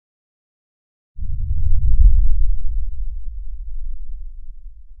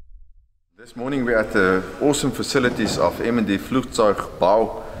This morning we're at the awesome facilities of M+D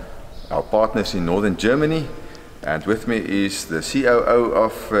Flugzeugbau, our partners in northern Germany, and with me is the COO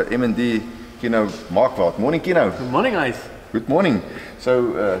of M+D, Kino Markwart. Morning, Kino. Good morning, guys. Good morning.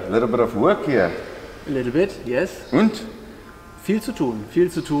 So a little bit of work here. A little bit, yes. Und? Viel zu tun, viel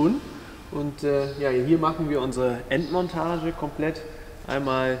zu tun. Und ja, hier machen wir unsere Endmontage komplett.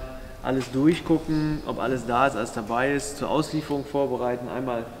 Einmal alles durchgucken, ob alles da ist, alles dabei ist, zur Auslieferung vorbereiten,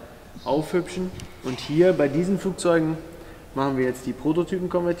 einmal aufhübschen. Und hier bei diesen Flugzeugen machen wir jetzt die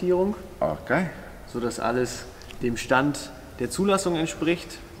Prototypenkonvertierung, Okay. sodass alles dem Stand der Zulassung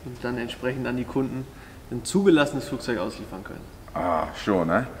entspricht und dann entsprechend an die Kunden ein zugelassenes Flugzeug ausliefern können. Ah, sure,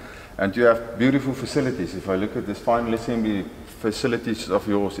 no? And you have beautiful facilities. If I look at this final assembly facilities of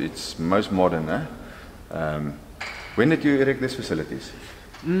yours, it's most modern, eh? When did you erect these facilities?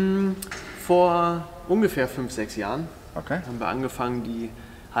 Vor ungefähr 5-6 Jahren Okay. haben wir angefangen, die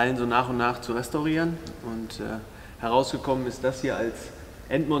Hallen so nach und nach zu restaurieren, und herausgekommen ist das hier als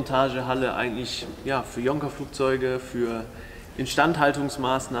Endmontagehalle eigentlich, ja, für Jonker-Flugzeuge, für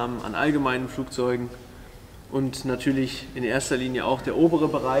Instandhaltungsmaßnahmen an allgemeinen Flugzeugen und natürlich in erster Linie auch der obere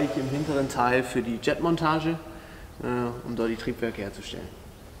Bereich im hinteren Teil für die Jetmontage, um dort die Triebwerke herzustellen.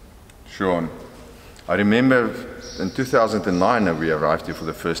 Sure. I remember in 2009 we arrived here for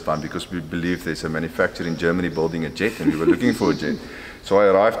the first time because we believed there's a manufacturer in Germany building a jet and we were looking for a jet. So I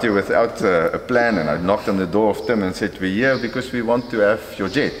arrived here without a plan, and I knocked on the door of Tim and said, "We're here because we want to have your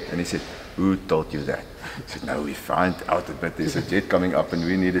jet." And he said, "Who told you that?" I said, "No, we found out that there's a jet coming up and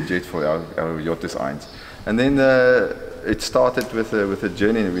we need a jet for our JS1." And then it started with a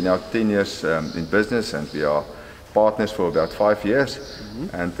journey, and we're now 10 years in business, and we are partners for about 5 years.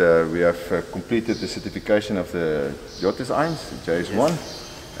 And we have completed the certification of the JS1, the JS1,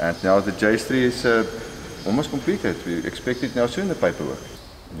 Yes. and now the JS3 is almost completed. We expect it now soon, the paperwork.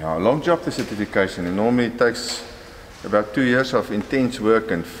 Yeah, a long job, the certification. It normally takes about 2 years of intense work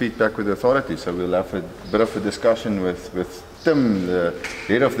and feedback with the authorities. So we'll have a bit of a discussion with Tim, the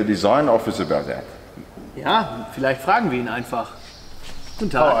head of the design office, about that. Ja, vielleicht fragen wir ihn einfach. Guten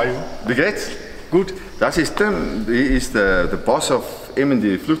Tag. Wie geht's? Gut. Das ist Tim. He is the boss of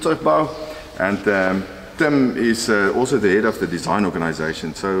M+D Flugzeugbau, and Tim is also the head of the design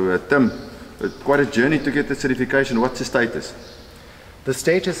organization. So Tim, quite a journey to get the certification. What's the status? The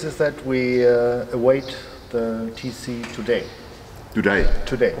status is that we await the TC today. Today?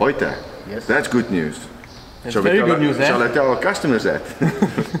 Today. Heute? Yes. That's good news. That's very good news, eh? Shall I tell our customers that?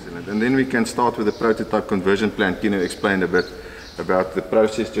 Excellent. And then we can start with the prototype conversion plan. Can you explain a bit about the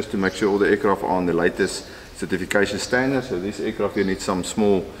process just to make sure all the aircraft are on the latest certification standards? So this aircraft here needs some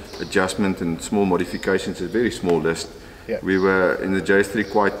small adjustment and small modifications, a very small list. Yeah. We were in the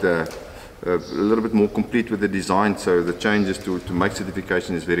JS3 quite a little bit more complete with the design, so the changes to make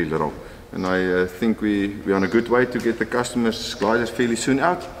certification is very little. And I think we're on a good way to get the customers' gliders fairly soon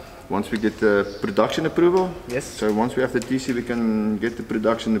out, once we get the production approval. Yes. So once we have the TC, we can get the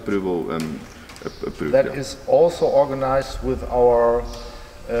production approval approved. That yeah. is also organized with our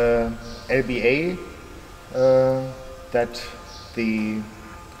LBA, that the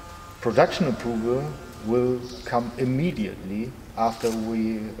production approval will come immediately after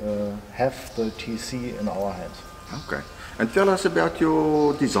we have the TC in our hands. Okay. And tell us about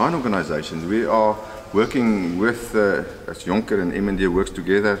your design organization. We are working with, as Jonker and M+D works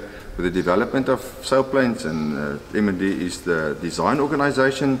together with the development of Sailplanes, and M+D is the design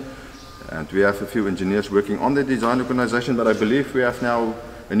organization, and we have a few engineers working on the design organization, but I believe we have now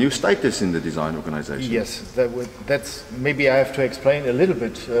a new status in the design organization. Yes, that's maybe I have to explain a little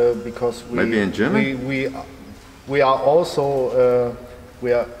bit because Maybe in German? we are also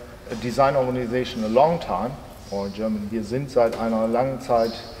we are a design organization a long time, or in German, wir sind seit einer langen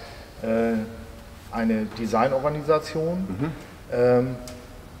Zeit eine Designorganisation.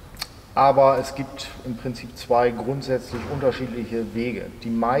 Aber es gibt im Prinzip zwei grundsätzlich unterschiedliche Wege. Die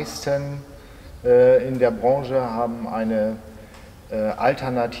meisten in der Branche haben eine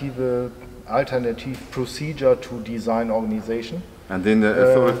alternative procedure to design organization. And then the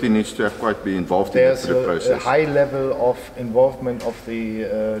authority needs to have quite be involved in the process. There's a high level of involvement of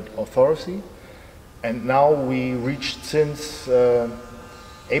the authority, and now we reached since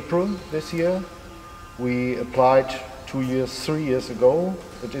April this year. We applied 2 years, 3 years ago.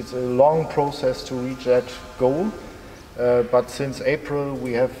 It is a long process to reach that goal, but since April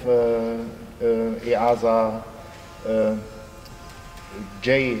we have EASA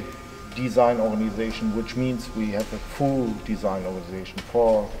J design organization, which means we have a full design organization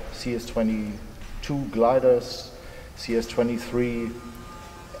for CS22 gliders, CS23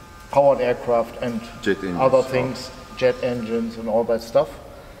 powered aircraft, and jet engines, other things, jet engines and all that stuff.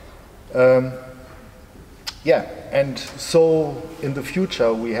 Yeah, and so in the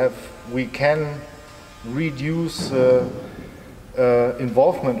future we can reduce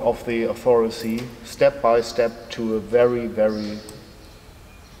involvement of the authority step by step to a very, very,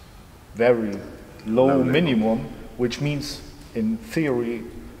 very low minimum, which means in theory,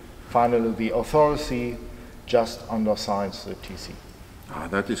 finally the authority just undersigns the TC. Ah,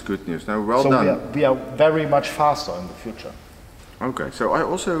 that is good news. Now, well so done. We are very much faster in the future. Okay, so I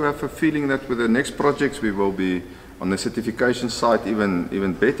also have a feeling that with the next projects we will be on the certification side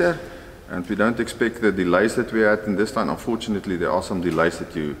even better, and we don't expect the delays that we had in this time. Unfortunately, there are some delays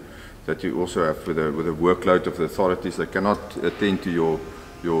that you also have with the workload of the authorities. They cannot attend to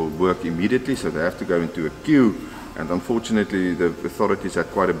your work immediately, so they have to go into a queue, and unfortunately the authorities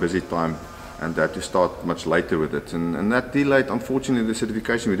had quite a busy time and they had to start much later with it, and that delayed unfortunately the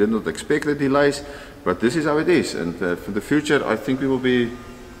certification. We did not expect the delays, but this is how it is, and for the future I think we will be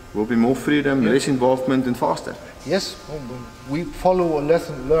more freedom, less involvement and faster. Yes, we follow a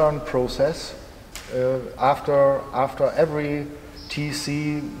lesson learned process. After every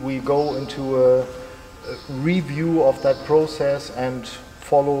TC we go into a review of that process and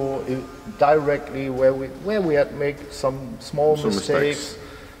follow it directly where we had made some small mistakes.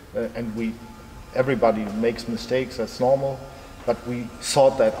 And everybody makes mistakes, that's normal, but we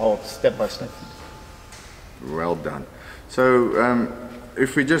sort that out step by step. Well done. So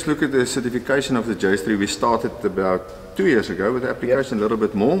if we just look at the certification of the JS3, we started about 2 years ago with the application, a little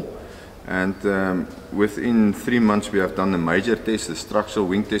bit more, and within 3 months we have done the major test. The structural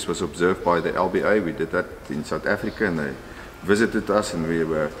wing test was observed by the LBA. We did that in South Africa and they visited us, and we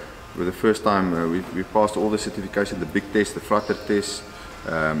were the first time we passed all the certification, the big test, the flutter test,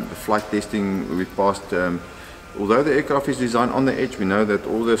 the flight testing we passed. Although the aircraft is designed on the edge, we know that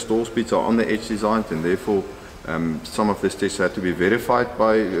all the stall speeds are on the edge designed, and therefore some of these tests had to be verified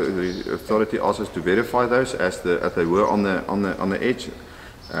by the authority. Asked us to verify those as they were on the edge.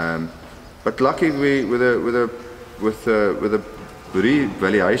 But luckily, with a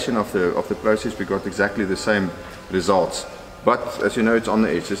re-evaluation of the process, we got exactly the same results. But as you know, it's on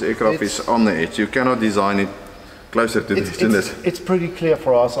the edge. This aircraft is on the edge. You cannot design it closer to this. It's pretty clear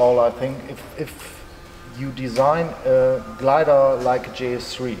for us all, I think. If you design a glider like a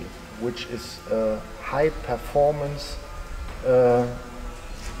JS3, which is a high performance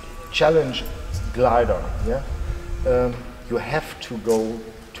challenge glider, you have to go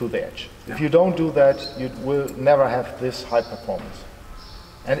to the edge. If you don't do that, you will never have this high performance.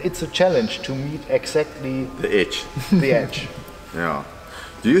 And it's a challenge to meet exactly the edge. The edge. Yeah.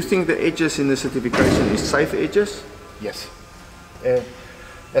 Do you think the edges in the certification is safe edges? Yes.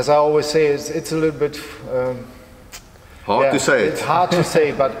 As I always say, it's a little bit hard to say. It's hard to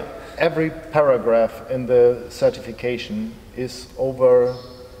say, but every paragraph in the certification is over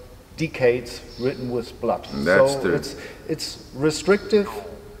decades written with blood. That's so true. It's restrictive,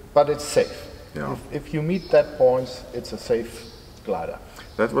 but it's safe. Yeah. If you meet that point, it's a safe glider.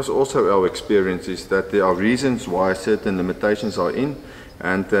 That was also our experience, is that there are reasons why certain limitations are in,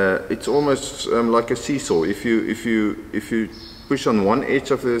 and it's almost like a seesaw. If you push on one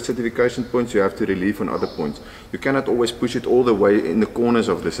edge of the certification points, you have to relieve on other points. You cannot always push it all the way in the corners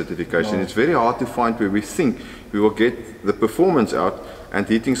of the certification. No. It's very hard to find where we think we will get the performance out and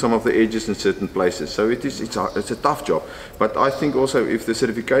hitting some of the edges in certain places. So it's a tough job. But I think also if the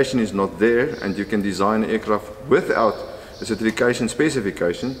certification is not there and you can design an aircraft without a certification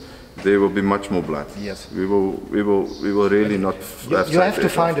specification, there will be much more blood. Yes. We will really not you have to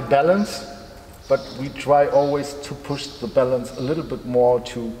find a balance, but we try always to push the balance a little bit more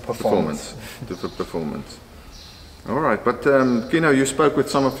to performance. To performance. All right, but Kino, you spoke with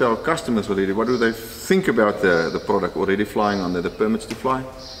some of our customers already. What do they think about the product already flying under the permits to fly?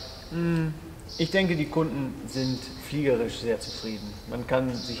 Ich denke, die Kunden sind fliegerisch sehr zufrieden. Man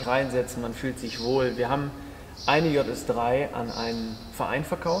kann sich reinsetzen, man fühlt sich wohl. Wir haben eine JS3 an einen Verein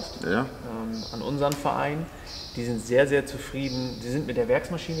verkauft, an unseren Verein. Die sind sehr, sehr zufrieden. Sie sind mit der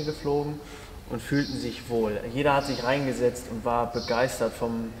Werksmaschine geflogen und fühlten sich wohl. Jeder hat sich reingesetzt und war begeistert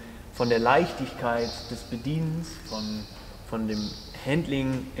von der Leichtigkeit des Bedienens, von dem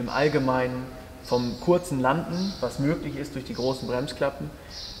Handling im Allgemeinen, vom kurzen Landen, was möglich ist durch die großen Bremsklappen.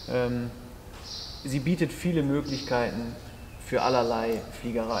 Sie bietet viele Möglichkeiten für allerlei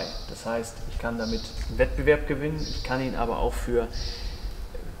Fliegerei. Das heißt, ich kann damit einen Wettbewerb gewinnen, ich kann ihn aber auch für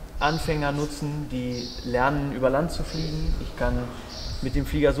Anfänger nutzen, die lernen, über Land zu fliegen. Ich kann mit dem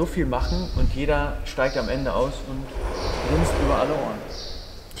Flieger so viel machen und jeder steigt am Ende aus und grinst über alle Ohren.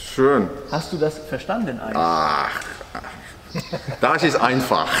 Schön. Hast du das verstanden eigentlich? Ach, das ist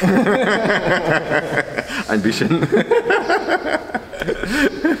einfach. Ein bisschen.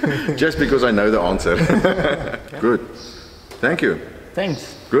 Just because I know the answer. Good. Thank you.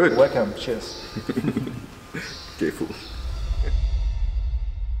 Thanks. Good. Welcome. Cheers. Careful.